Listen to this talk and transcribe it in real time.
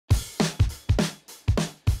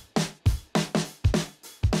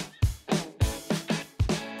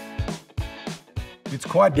It's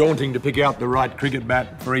quite daunting to pick out the right cricket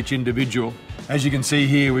bat for each individual. As you can see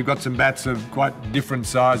here, we've got some bats of quite different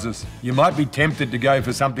sizes. You might be tempted to go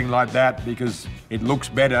for something like that because it looks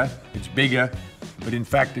better, it's bigger, but in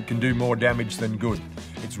fact it can do more damage than good.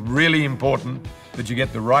 It's really important that you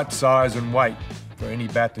get the right size and weight for any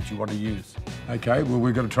bat that you want to use. Okay, well,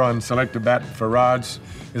 we've got to try and select a bat for Raj.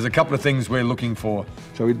 There's a couple of things we're looking for.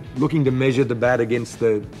 So we're looking to measure the bat against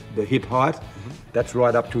the hip height. That's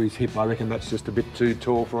right up to his hip. I reckon that's just a bit too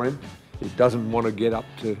tall for him. He doesn't want to get up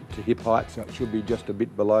to hip height, so it should be just a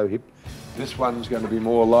bit below hip. This one's going to be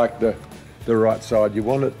more like the right side. You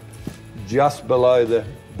want it just below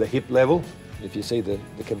the hip level. If you see the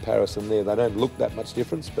comparison there, they don't look that much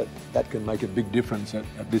difference, but that can make a big difference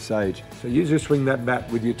at this age. So you just swing that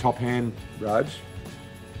bat with your top hand, Raj.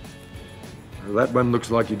 Well, that one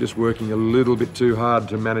looks like you're just working a little bit too hard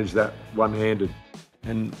to manage that one-handed.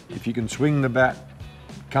 And if you can swing the bat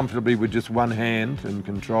comfortably with just one hand and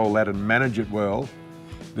control that and manage it well,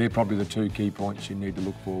 they're probably the two key points you need to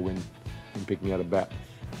look for when picking out a bat.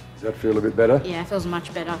 Does that feel a bit better? Yeah, it feels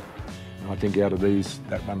much better. I think out of these,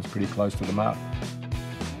 that one's pretty close to the mark.